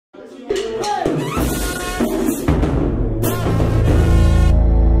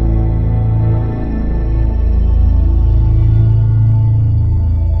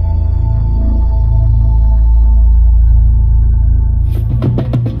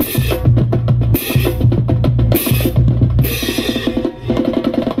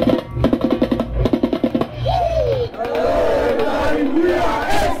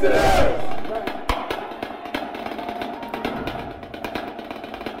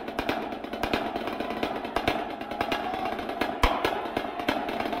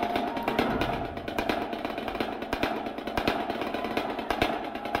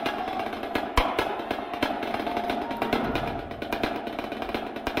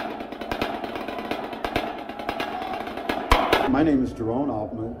My name is Jerome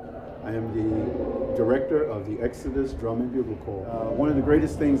Altman. I am the director of the Exodus Drum and Bugle Corps. One of the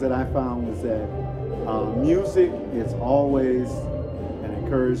greatest things that I found was that music is always an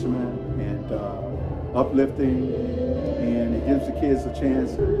encouragement and uplifting, and it gives the kids a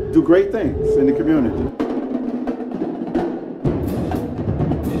chance to do great things in the community.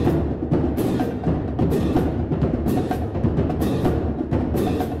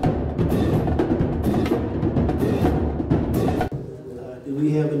 Do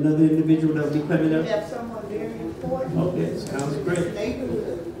we have another individual that will be coming up? We have someone very important. Okay, sounds great.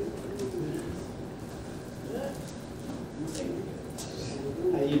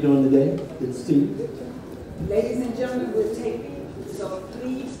 How you doing today? Good to see you. Ladies and gentlemen, we're taping, so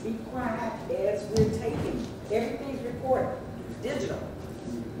please be quiet as we're taping. Everything's recorded, digital.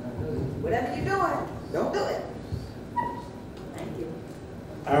 Whatever you're doing, don't do it. Thank you.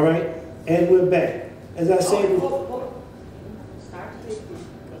 All right, and we're back. As I said, Start taping.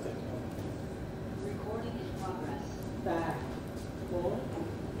 okay. Recording in progress. 5, 4,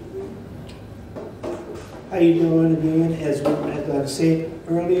 3. How you doing again? As I said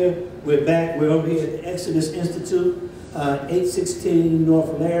earlier, we're back. We're over here at the Exodus Institute, 816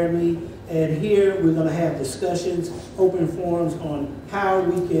 North Laramie. And here we're going to have discussions, open forums on how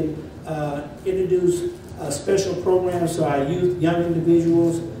we can introduce special programs to our youth, young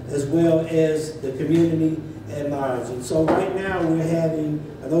individuals, as well as the community at large. And so right now we're having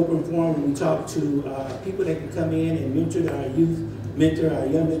an open forum where we talk to people that can come in and mentor our youth, mentor our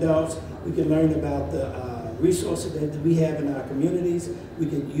young adults. We can learn about the resources that we have in our communities. We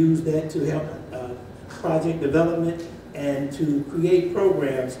can use that to help project development and to create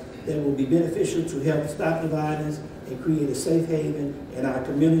programs that will be beneficial to help stop the violence and create a safe haven in our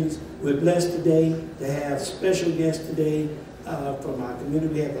communities. We're blessed today to have special guests today from our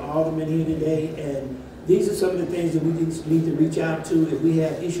community. We have the Alderman here today, and these are some of the things that we need to reach out to if we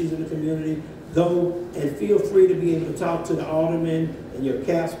have issues in the community. Go and feel free to be able to talk to the Alderman and your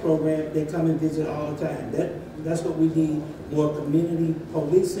CAPS program. They come and visit all the time. That's what we need, more community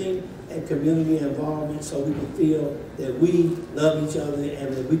policing and community involvement, so we can feel that we love each other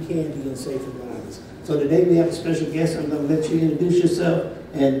and that we can be in safe environments. So today we have a special guest. I'm going to let you introduce yourself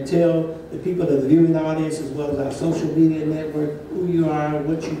and tell the people of the viewing audience, as well as our social media network, who you are,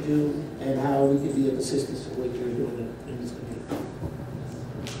 what you do, and how we can be of assistance to what you're doing in this community.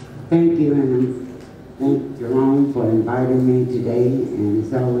 Thank you, and thank Jerome for inviting me today. And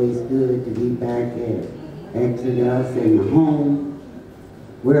it's always good to be back at Exodus and the home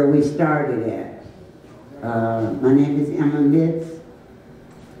where we started at. My name is Emma Mitts.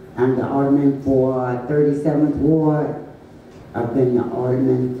 I'm the Alderman for 37th Ward. I've been the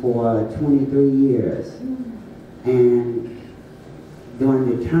Alderman for 23 years. And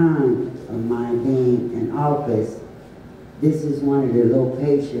during the time of my being in office, this is one of the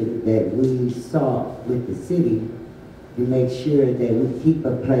locations that we sought with the city to make sure that we keep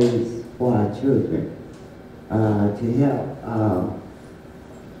a place for our children, to help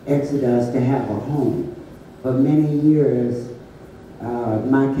Exodus to have a home. For many years,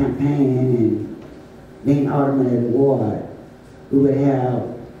 my campaign and being Alderman of the ward, we would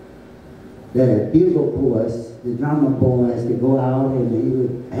have the bugle corps, the drummer boys, to go out and they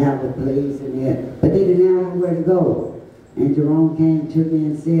would have a place in there, but they didn't have nowhere to go. And Jerome came to me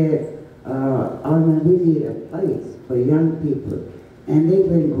and said, Alderman, we need a place for young people. And they've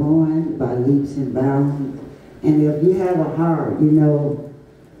been growing by leaps and bounds. And if you have a heart, you know,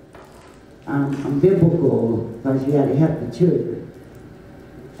 I'm biblical because you got to help the children.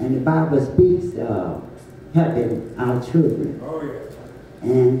 And the Bible speaks of helping our children. Oh, yeah.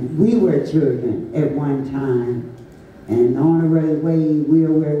 And we were children at one time. And the only way we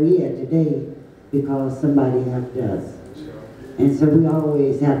are where we are today because somebody helped us. And so we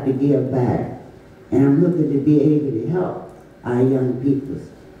always have to give back. And I'm looking to be able to help our young people.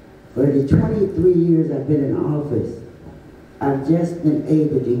 For the 23 years I've been in office, I've just been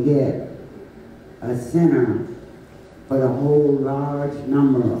able to get a center for the whole large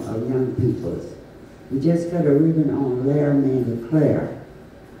number of young people. We just cut a ribbon on Laramie and Leclerc,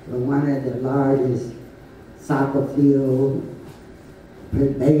 for one of the largest soccer field,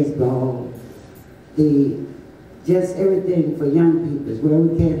 baseball, just everything for young people. Where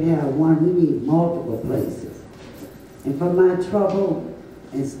we can't have one, we need multiple places. And for my trouble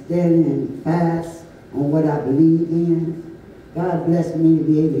and standing fast on what I believe in, God blessed me to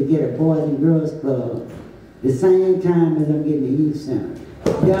be able to get a Boys and Girls Club the same time as I'm getting the youth center.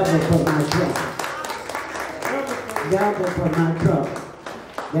 Double for my trouble. Double for my trouble.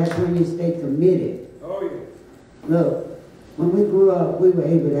 That's when you stay committed. Oh, yeah. Look, when we grew up, we were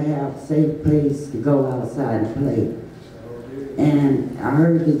able to have a safe place to go outside and play. And I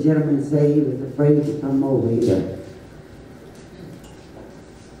heard the gentleman say he was afraid to come over here.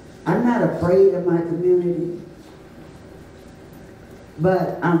 I'm not afraid of my community,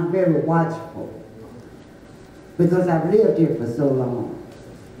 but I'm very watchful because I've lived here for so long.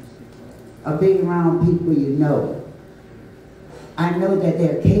 Of being around people you know. I know that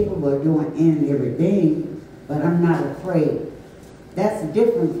they're capable of doing any and everything, but I'm not afraid. That's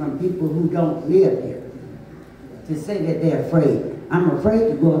different from people who don't live here. To say that they're afraid. I'm afraid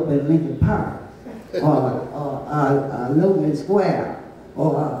to go up in Lincoln Park, or Logan Square,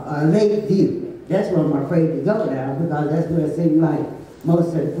 or Lakeview. That's where I'm afraid to go now, because that's where it seems like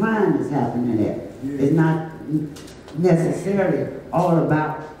most of the crime is happening at. It's not necessarily all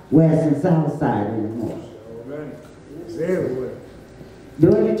about West and South Side anymore. It's everywhere.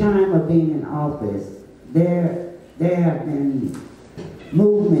 During the time of being in office, there have been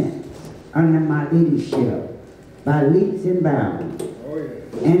movements under my leadership by leaps and bounds. Oh,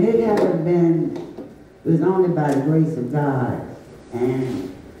 yeah. And it hasn't been, it was only by the grace of God.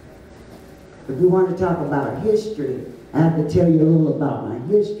 And if we want to talk about history, I have to tell you a little about my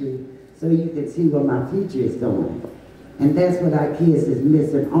history so you can see where my future is going. And that's what our kids is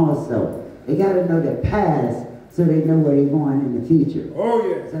missing also. They got to know their past so they know where they're going in the future. Oh,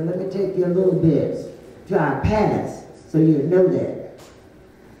 yeah. So let me take you a little bit to our past so you know that.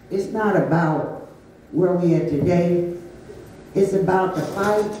 It's not about where we are today. It's about the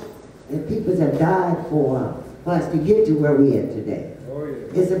fight that people have died for us to get to where we are today. Oh,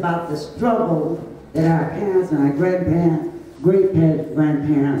 yeah. It's about the struggle that our parents and our grandparents,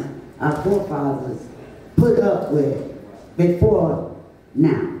 great-grandparents, our forefathers put up with before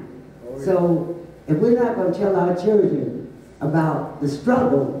now. Oh, yeah. So if we're not going to tell our children about the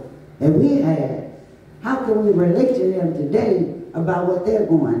struggle that we had, how can we relate to them today about what they're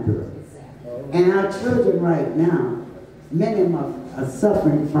going through? And our children right now, many of them are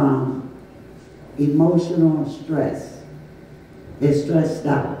suffering from emotional stress. They're stressed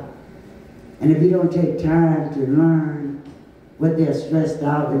out. And if you don't take time to learn what they're stressed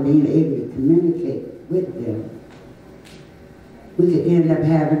out and being able to communicate with them, we could end up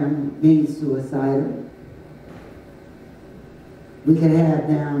having them being suicidal. We could have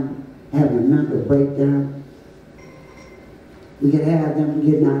them having a mental breakdown. We could have them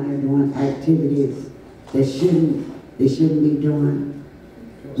getting out there doing activities they shouldn't be doing.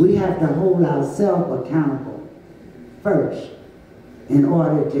 We have to hold ourselves accountable first in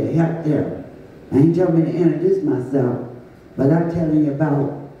order to help them. And he told me to introduce myself, but I'm telling you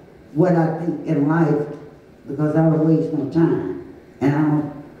about what I think in life because I don't waste no time. And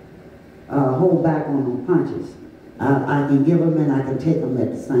I don't hold back on no punches. I can give them and I can take them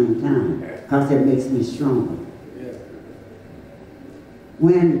at the same time because it makes me stronger.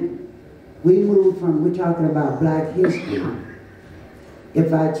 When we move from, we're talking about Black history,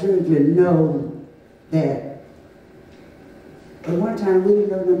 if our children know that, at one time we didn't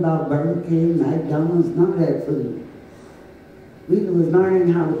know nothing about Burger King, McDonald's, none of that food. We was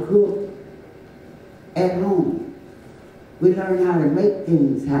learning how to cook at home. We learned how to make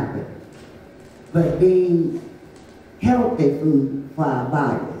things happen. But being healthy food for our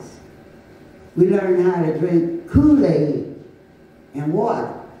bodies. We learned how to drink Kool-Aid and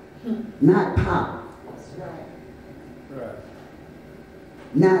water, not pop. That's right. Right.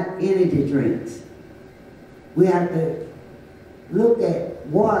 Not energy drinks. We have to look at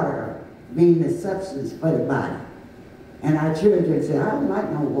water being the substance for the body. And our children say, I don't like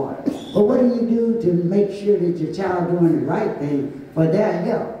no water. But what do you do to make sure that your child doing the right thing for their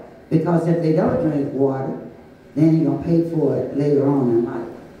health? Because if they don't drink water, then you're going to pay for it later on in life.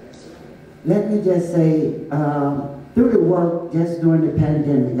 Let me just say, through the work, just during the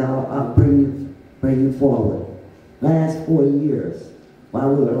pandemic, I'll bring you forward. Last 4 years, while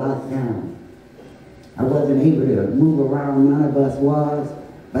we were locked down, I wasn't able to move around, none of us was,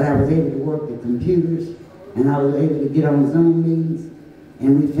 but I was able to work the computers, and I was able to get on Zoom meetings,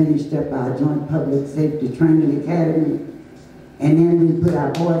 and we finished up our Joint Public Safety Training Academy, and then we put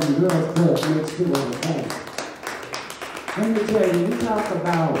our Boys and Girls Club next to the academy. Let me tell you, we talk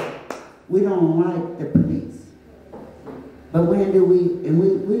about we don't like the police. But when do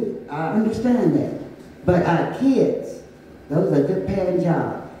we I understand that. But our kids, those are good paying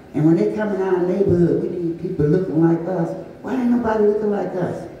jobs. And when they come in our neighborhood, we need people looking like us. Why ain't nobody looking like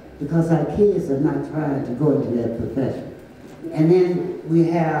us? Because our kids are not trying to go into that profession. And then we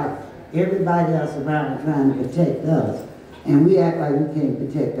have everybody else around trying to protect us. And we act like we can't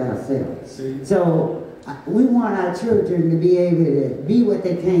protect ourselves. See? So we want our children to be able to be what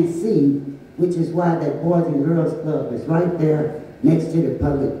they can't see, which is why that Boys and Girls Club is right there next to the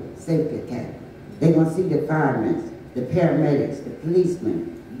Public Safety Academy. They're going to see the firemen. the paramedics, the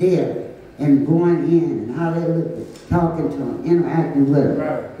policemen there, and going in and how they look at talking to them, interacting with them.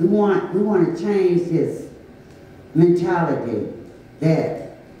 Right. We want to change this mentality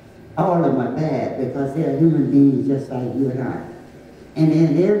that all of them are bad because they're human beings just like you and I. And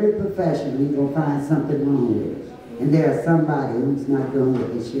in every profession, you're going to find something wrong with it. And there's somebody who's not doing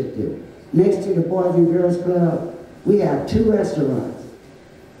what they should do. Next to the Boys and Girls Club, we have 2 restaurants.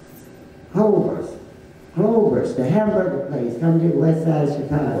 Clover's, the hamburger place, come to the west side of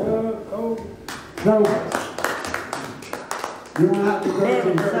Chicago. Clover's. You don't have to go to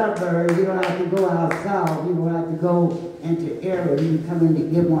the suburbs, you don't have to go out south, you don't have to go into area, you can come in to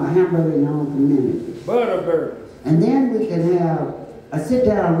get one hamburger in your own community. Butterburger. And then we can have a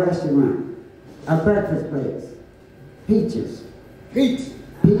sit-down restaurant, a breakfast place, Peaches. Peach.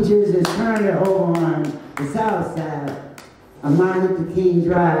 Peaches is currently over on the south side of Martin Luther King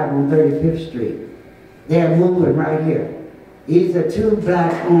Drive on 35th Street. They're moving right here. These are 2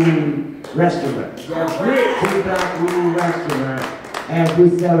 black-owned restaurants. That's rich. 2 black-owned restaurants as we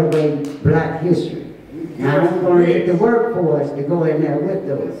celebrate Black history. Now I'm going to get the workforce to go in there with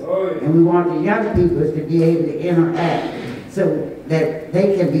those. Oh, yeah. And we want the young people to be able to interact so that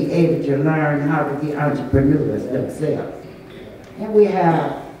they can be able to learn how to be entrepreneurs themselves. And we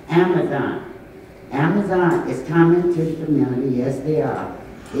have Amazon. Amazon is coming to the community, yes they are.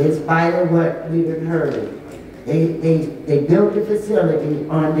 In spite of what we've been heard. They built the facility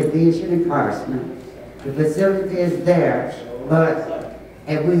on Division and Carson. The facility is there, but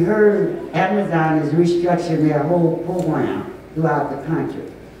as we heard, Amazon is restructuring their whole program throughout the country.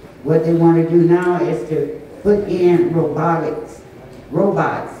 What they want to do now is to put in robots,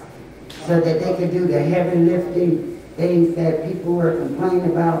 so that they can do the heavy lifting things that people were complaining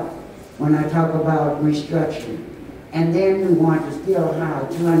about when I talk about restructuring. And then we want to still hire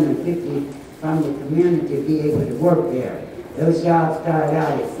 250 from the community to be able to work there. Those jobs started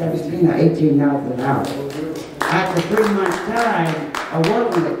out at $17 or $18 an hour. After 3 months' time of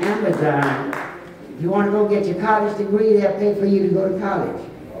working with Amazon, if you want to go get your college degree, they'll pay for you to go to college.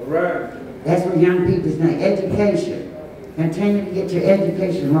 All right. That's what young people say, education. Continue to get your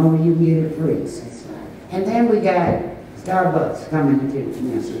education as long as you can get it free. And then we got Starbucks coming into the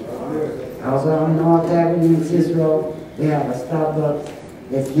community. Also on North Avenue in Cicero, we have a Starbucks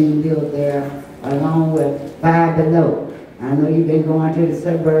that's being built there, along with Five Below. I know you've been going to the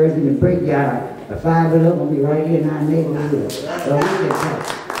suburbs and the brickyard, but Five Below will be right here in our neighborhood. So we can talk.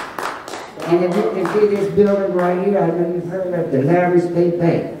 And if you can see this building right here, I know you've heard of the Laramie State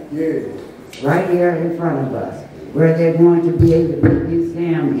Bank. Yeah. Right here in front of us, where they're going to be able to put a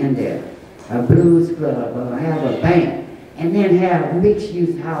museum in there, a blues club, or have a bank, and then have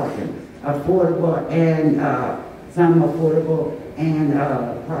mixed-use housing, affordable and some affordable and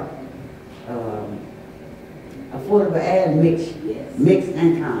affordable and mixed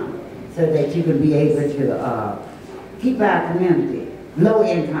income, so that you can be able to keep our community. Low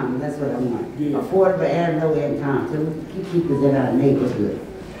income, that's what I want. Yeah. Affordable and low income, so we can keep people in our neighborhood.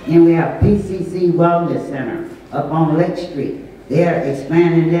 And we have PCC Wellness Center up on Lake Street. They're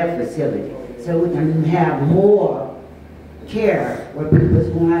expanding their facility, so we can have more care where people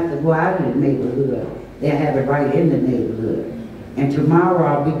won't have to go out of the neighborhood. They'll have it right in the neighborhood. And tomorrow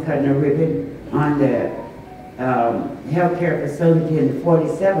I'll be cutting a ribbon on the healthcare facility in the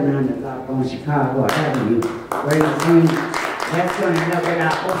 4700 block on Chicago Avenue, where you see that's going to help it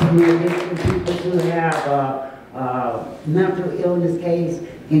out, open their district. People who have mental illness case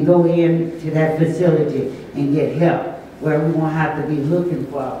can go into that facility and get help, where we won't have to be looking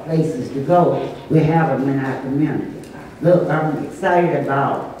for places to go. We have them in our community. Look, I'm excited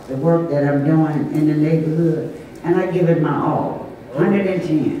about the work that I'm doing in the neighborhood, and I give it my all,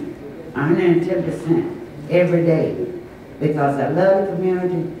 110% every day, because I love the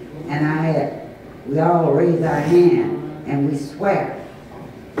community, and we all raise our hand and we swear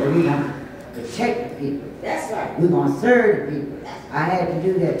that we're going to protect the people. That's right. We're going to serve the people. I had to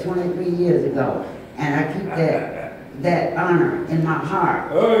do that 23 years ago, and I keep that honor in my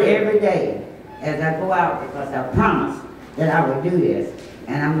heart every day as I go out, because I promised that I would do this,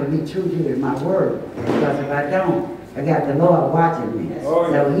 and I'm going to be true to my word, because if I don't, I got the Lord watching me.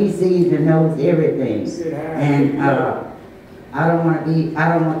 So He sees and knows everything. And I don't want the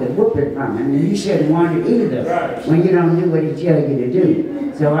whooping from Him, and you shouldn't want it either when you don't do what He tells you to do.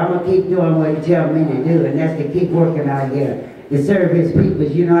 So I'm going to keep doing what He tells me to do, and that's to keep working out here to serve His people.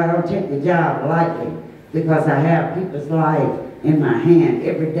 You know, I don't take the job lightly, because I have people's life in my hand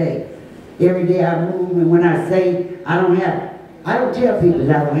every day. Every day I move, and when I say I don't tell people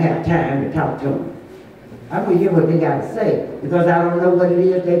that I don't have time to talk to them. I'm going to hear what they got to say, because I don't know what it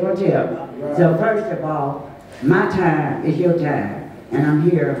is they're going to tell me. So first of all, My time is your time, and I'm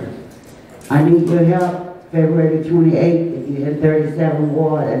here. I need your help February 28th. If you're in 37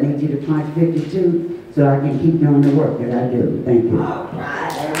 Ward, I need you to punch 52 so I can keep doing the work that I do. Thank you.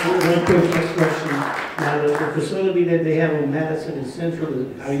 One quick question. Now, the facility that they have on Madison and Central,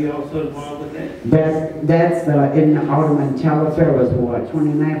 are you also involved with that? That's in the Alderman Talaferro's Ward,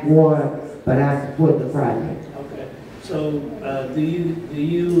 29th Ward, but I support the project. Okay. So,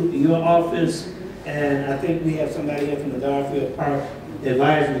 your office, and I think we have somebody here from the Garfield Park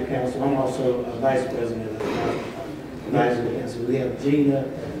Advisory Council. I'm also a vice president of the Garfield Park Advisory Council. We have Gina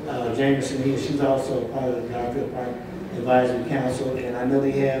Jamerson here. She's also a part of the Garfield Park Advisory Council, and I know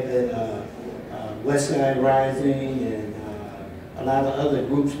they have that West Side Rising and a lot of other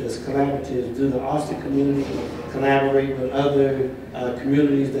groups that's collaboratives. Do the Austin community collaborate with other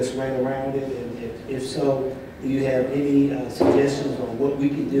communities that's right around it? And if so, do you have any suggestions on what we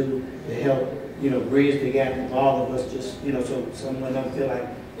can do to help, bridge the gap with all of us? Just, so someone don't feel like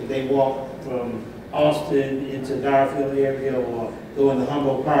if they walk from Austin into Garfield area or go in the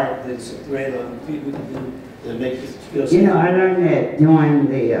Humboldt Park, there's a thread of people we can do to make this feel safe. I learned that during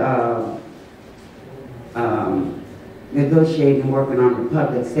the negotiating, working on the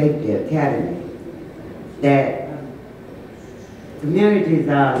Public Safety Academy, that communities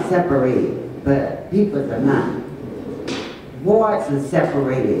are separated, but peoples are not. Wards are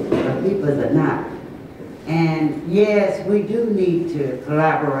separated, but peoples are not. And yes, we do need to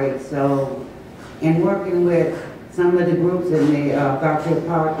collaborate. So in working with some of the groups in the Garfield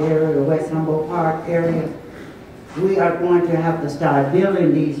Park area, the West Humboldt Park area, we are going to have to start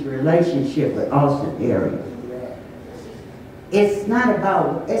building these relationships with Austin area. It's not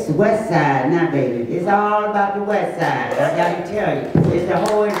about, it's the West Side now, baby. It's all about the West Side. I gotta tell you, it's the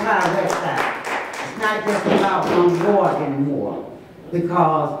whole entire West Side. It's not just about one ward anymore,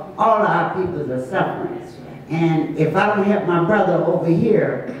 because all our peoples are suffering. And if I don't help my brother over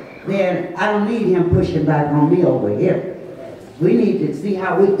here, then I don't need him pushing back on me over here. We need to see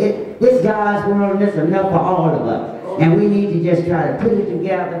how this God's world, this is enough for all of us. And we need to just try to put it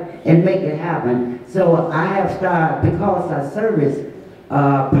together and make it happen. So I have started, because I service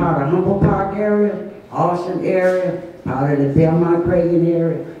part of Humboldt Park area, Austin area, part of the Belmont Cragen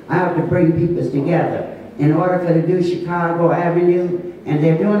area, I have to bring peoples together in order for to do Chicago Avenue, and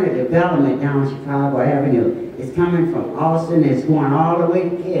they're doing a development down Chicago Avenue. It's coming from Austin, it's going all the way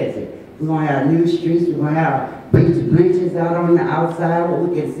to Keswick. We're going to have new streets, we're going to have benches out on the outside where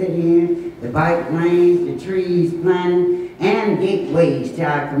we can sit in, the bike lanes, the trees planted, and gateways to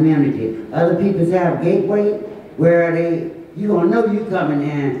our community. Other people have gateway where you're going to know you coming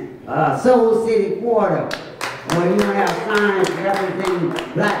in, Soul City Quarter, where you're going to have signs representing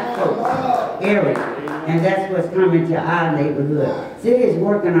black folks area. And that's what's coming to our neighborhood. City is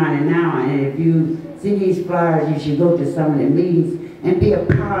working on it now, and if you see these flyers, you should go to some of the meetings and be a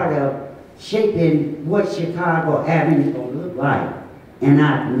part of shaping what Chicago Avenue is going to look like in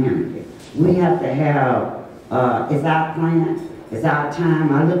our community. We have to have, it's our plan, it's our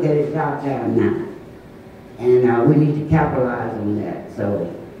time. I look at it as our time now. And we need to capitalize on that. So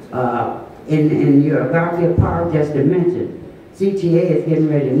in your Garfield Park, just to mention, CTA is getting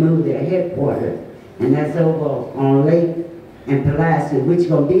ready to move their headquarters, and that's over on Lake and Pulaski, which is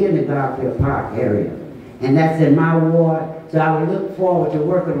going to be in the Garfield Park area. And that's in my ward. So I would look forward to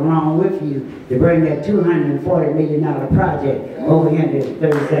working along with you to bring that $240 million project over here to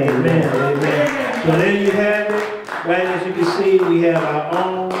 37. Amen, amen. So there you have it. Right as you can see, we have our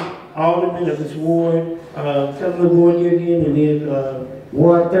own alderman of this ward. Tell them the board here again, and then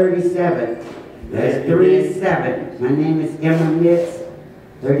Ward 37. That's 37. My name is Emma Mitts,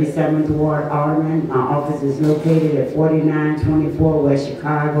 37th Ward Alderman. My office is located at 4924 West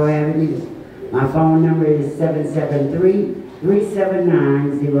Chicago Avenue. My phone number is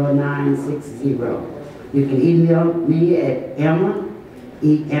 773-379-0960. You can email me at Emma,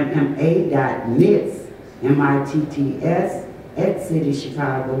 EMMA.Mitts, MITTS,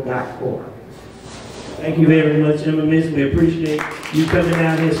 @citychicago.org. thank you very much, Emma Mitts. We appreciate you coming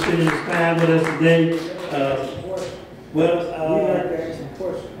down here, spending this time with us today.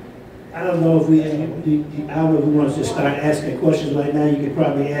 I don't know if we want to just start asking questions right now. You could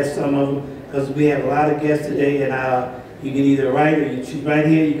probably ask some of them, because we have a lot of guests today, and you can either write or she's right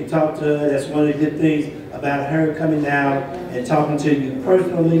here. You can talk to her. That's one of the good things about her coming down and talking to you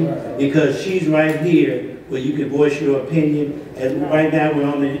personally, because she's right here where you can voice your opinion. And right now we're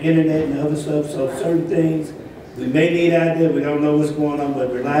on the internet and other stuff, so certain things we may need out there. We don't know what's going on, but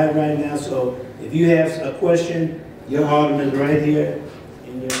we're live right now. So if you have a question, your alderman is right here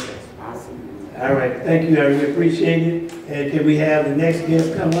in your face. All right, thank you. I really appreciate it. And can we have the next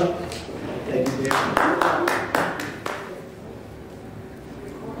guest come up? Thank you very much.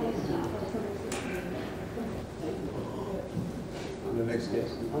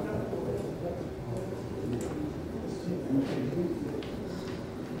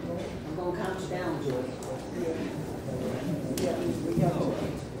 I'm gonna count you down, Joy. Yeah, we got you.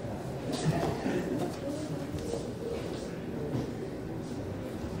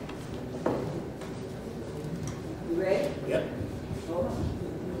 You ready? Yep. Hold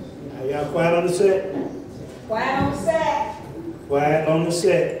on. Are y'all quiet on the set? Quiet on the set. Quiet on the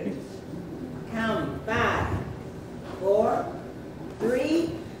set. Counting. 5, 4, 3.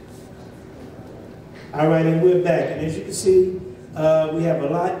 All right, and we're back. And as you can see, we have a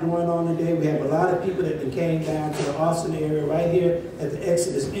lot going on today. We have a lot of people that came down to the Austin area right here at the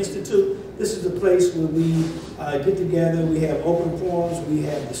Exodus Institute. This is the place where we get together. We have open forums. We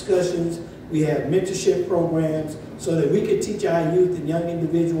have discussions. We have mentorship programs so that we can teach our youth and young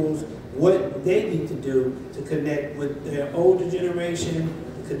individuals what they need to do to connect with their older generation,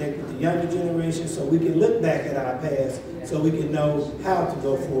 to connect with the younger generation, so we can look back at our past, so we can know how to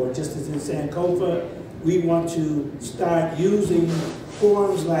go forward. Just as in Sankofa, we want to start using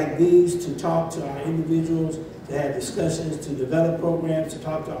forums like these to talk to our individuals, to have discussions, to develop programs, to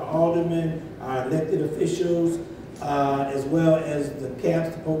talk to our aldermen, our elected officials, as well as the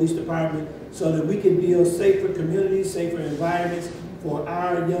CAPS, the police department, so that we can build safer communities, safer environments for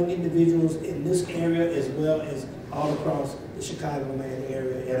our young individuals in this area as well as all across the Chicagoland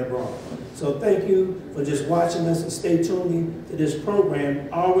area and abroad. So thank you for just watching us and stay tuned to this program.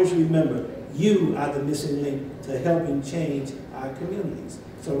 Always remember, you are the missing link to helping change our communities.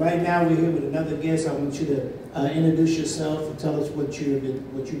 So right now we're here with another guest. I want you to introduce yourself and tell us what you've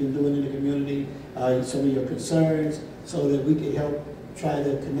been doing in the community, some of your concerns, so that we can help try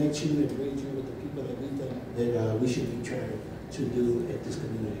to connect you and bridge you with the people that we think that we should be trying to do at this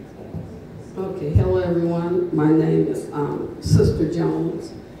community forum. Okay, hello everyone. My name is Sister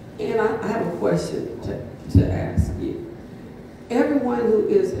Jones, and I have a question to ask you. Everyone who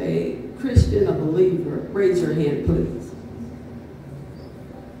is a Christian, a believer, raise your hand, please.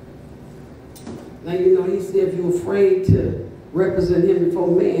 Now, you know, he said if you're afraid to represent him before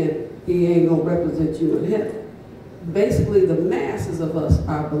man, he ain't going to represent you in heaven. Basically, the masses of us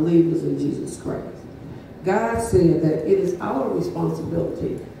are believers in Jesus Christ. God said that it is our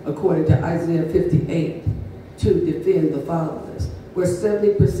responsibility, according to Isaiah 58, to defend the fatherless, where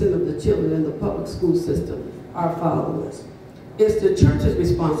 70% of the children in the public school system are fatherless. It's the church's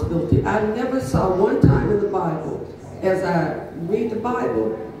responsibility. I never saw one time in the Bible, as I read the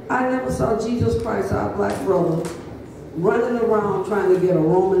Bible, I never saw Jesus Christ, our black brother, running around trying to get a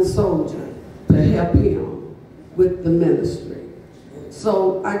Roman soldier to help him with the ministry.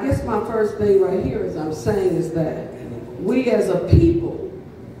 So I guess my first thing right here is I'm saying is that we as a people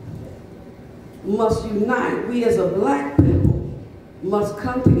must unite. We as a black people must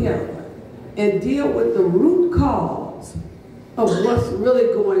come together and deal with the root cause of what's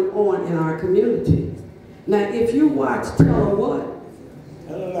really going on in our communities. Now, if you watch Tell Her What,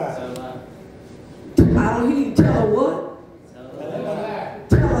 Tell a lie. I don't hear you. Tell her what?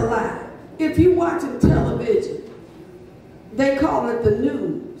 Tell a lie. If you're watching television, they call it the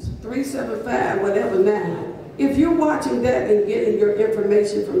news, 375, whatever now. If you're watching that and getting your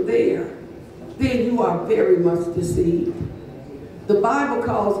information from there, then you are very much deceived. The Bible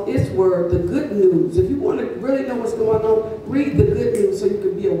calls its word the good news. If you want to really know what's going on, read the good news so you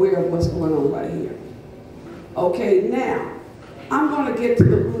can be aware of what's going on right here. Okay, now, I'm going to get to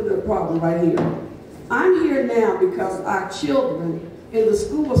the root of the problem right here. I'm here now because our children in the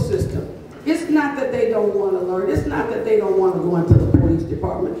school system, it's not that they don't want to learn. It's not that they don't want to go into the police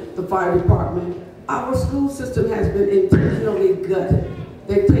department, the fire department. Our school system has been intentionally gutted.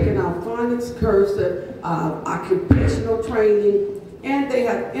 They've taken out phonics, cursive, occupational training, and they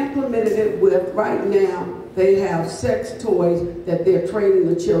have implemented it with, right now, they have sex toys that they're training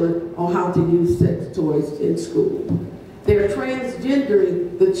the children on how to use sex toys in school. They're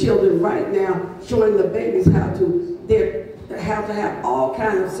transgendering the children right now, showing the babies how to have all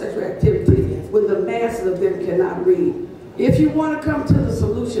kinds of sexual activities when the masses of them cannot read. If you want to come to the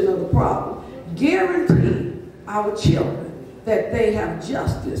solution of the problem, guarantee our children that they have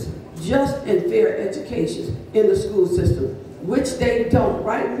just and fair education in the school system, which they don't.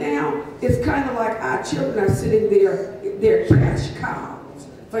 Right now, it's kind of like our children are sitting there, they're cash cows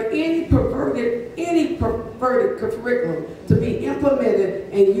for any perverted curriculum to be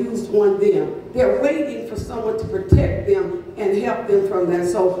implemented and used on them. They're waiting for someone to protect them and help them from that.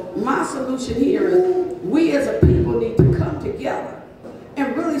 So my solution here is we as a people need to come together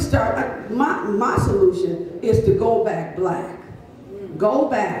and really start. My solution is to go back black. Go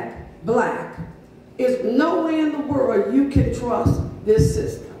back black. There's no way in the world you can trust this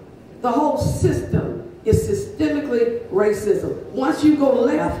system. The whole system is systemically racism. Once you go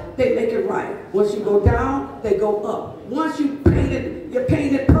left, they make it right. Once you go down, they go up. Once you're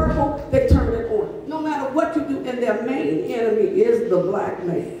painted purple, black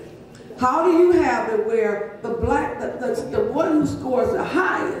man? How do you have it where the one who scores the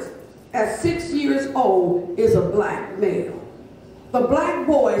highest at 6 years old is a black male? The black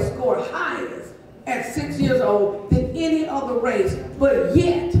boys score highest at 6 years old than any other race, but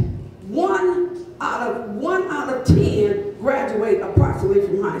yet one out of 10 graduate approximately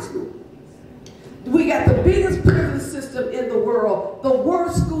from high school. We got the biggest prison system in the world, the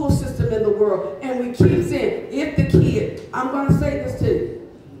worst school system in the world, and we keep saying, if the kid, I'm going to say this to you.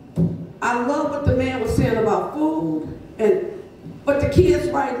 I love what the man was saying about food, but the kids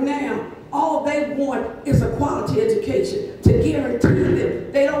right now, all they want is a quality education to guarantee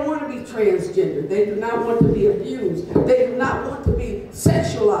them. They don't want to be transgender. They do not want to be abused. They do not want to be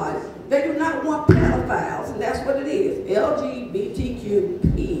sexualized. They do not want pedophiles, and that's what it is.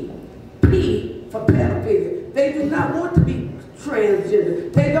 LGBTQP. P for pedophilia. They do not want to be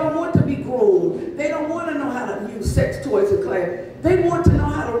transgender. They don't want to be groomed. They don't want to know how to use sex toys in class. They want to know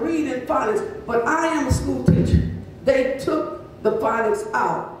how to read in phonics. But I am a school teacher. They took the phonics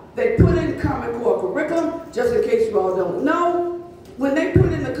out. They put in Common Core curriculum, just in case you all don't know. When they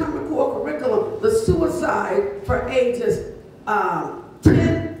put in the Common Core curriculum, the suicide for ages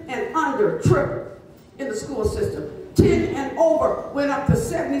 10 and under tripled in the school system. 10 and over went up to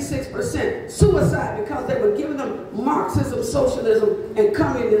 76% suicide because they were giving them Marxism, socialism, and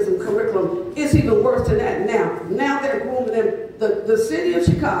communism curriculum. It's even worse than that now. Now they're grooming them. The city of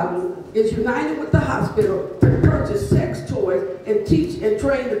Chicago is united with the hospital to purchase sex toys and teach and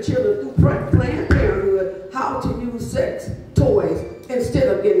train the children through Planned Parenthood how to use sex toys instead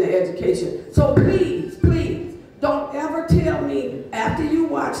of getting an education. So please, please, don't ever tell me after you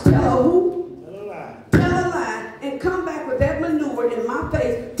watch Tell a Who? Tell a lie and come back with that manure in my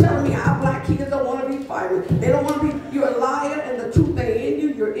face telling me our black kids don't want to be fighting. They don't want to be, you're a liar and the truth ain't in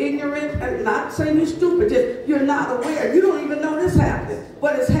you. You're ignorant and not saying you're stupid, just you're not aware. You don't even know this happening,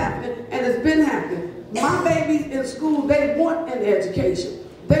 but it's happening and it's been happening. My babies in school, they want an education.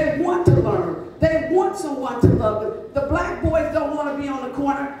 They want to learn. They want someone to love them. The black boys don't want to be on the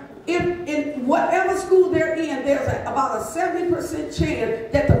corner. In whatever school they're in, there's about a 70%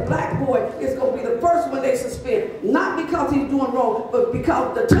 chance that the black boy is going to be the first one they suspend. Not because he's doing wrong, but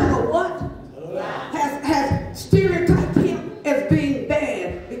because the teller what? Has stereotyped him as being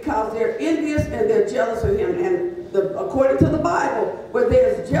bad because they're envious and they're jealous of him. And according to the Bible, where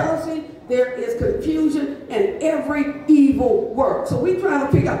there's jealousy, there is confusion and every evil work. So we're trying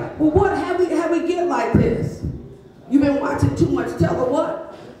to figure out, well, what have we get like this? You've been watching too much teller what?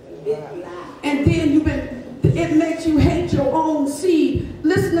 And then it makes you hate your own seed.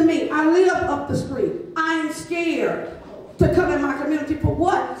 Listen to me, I live up the street. I ain't scared to come in my community for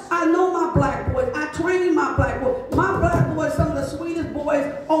what? I know my black boys. I train my black boys. My black boys, some of the sweetest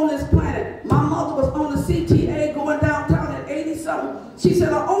boys on this planet. My mother was on the CTA going downtown at 80-something. She said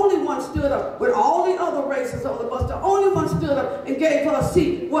the only one stood up with all the other races on the bus. The only one stood up and gave her a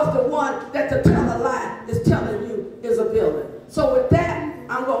seat was the one that the teller lie is telling you is a villain. So with that,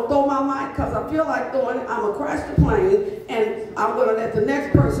 I'm going to throw my mic because I feel like throwing it. I'm going to crash the plane and I'm going to let the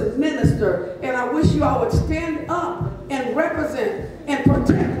next person minister. And I wish you all would stand up and represent and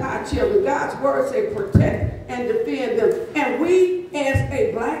protect our children. God's word says protect and defend them. And we as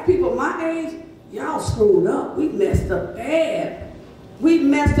a black people my age, y'all screwed up. We messed up bad. We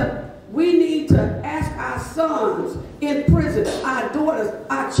messed up. We need to ask our sons in prison, our daughters,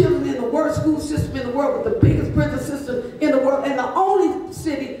 our children in the worst school system in the world with the biggest prison system in the world and the only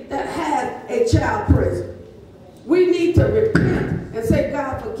city that has a child prison. We need to repent and say,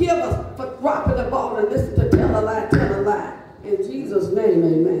 God, forgive us for dropping the ball and listen to tell a lie, tell a lie. In Jesus' name,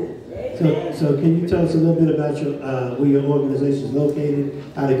 amen. So can you tell us a little bit about where your organization is located,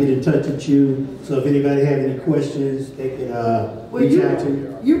 how to get in touch with you, so if anybody have any questions, they can reach out to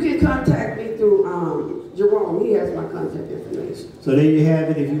you? You can contact me through Jerome. He has my contact information. So there you have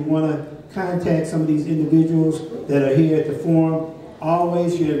it. If you want to contact some of these individuals that are here at the forum,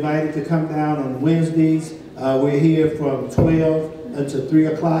 always you're invited to come down on Wednesdays. We're here from 12 until 3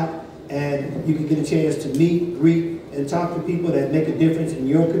 o'clock, and you can get a chance to meet, greet, and talk to people that make a difference in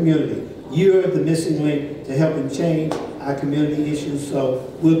your community. You're the missing link to helping change our community issues.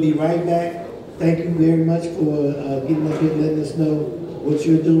 So we'll be right back. Thank you very much for getting up here and letting us know what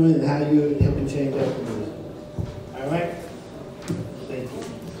you're doing and how you're helping change our community.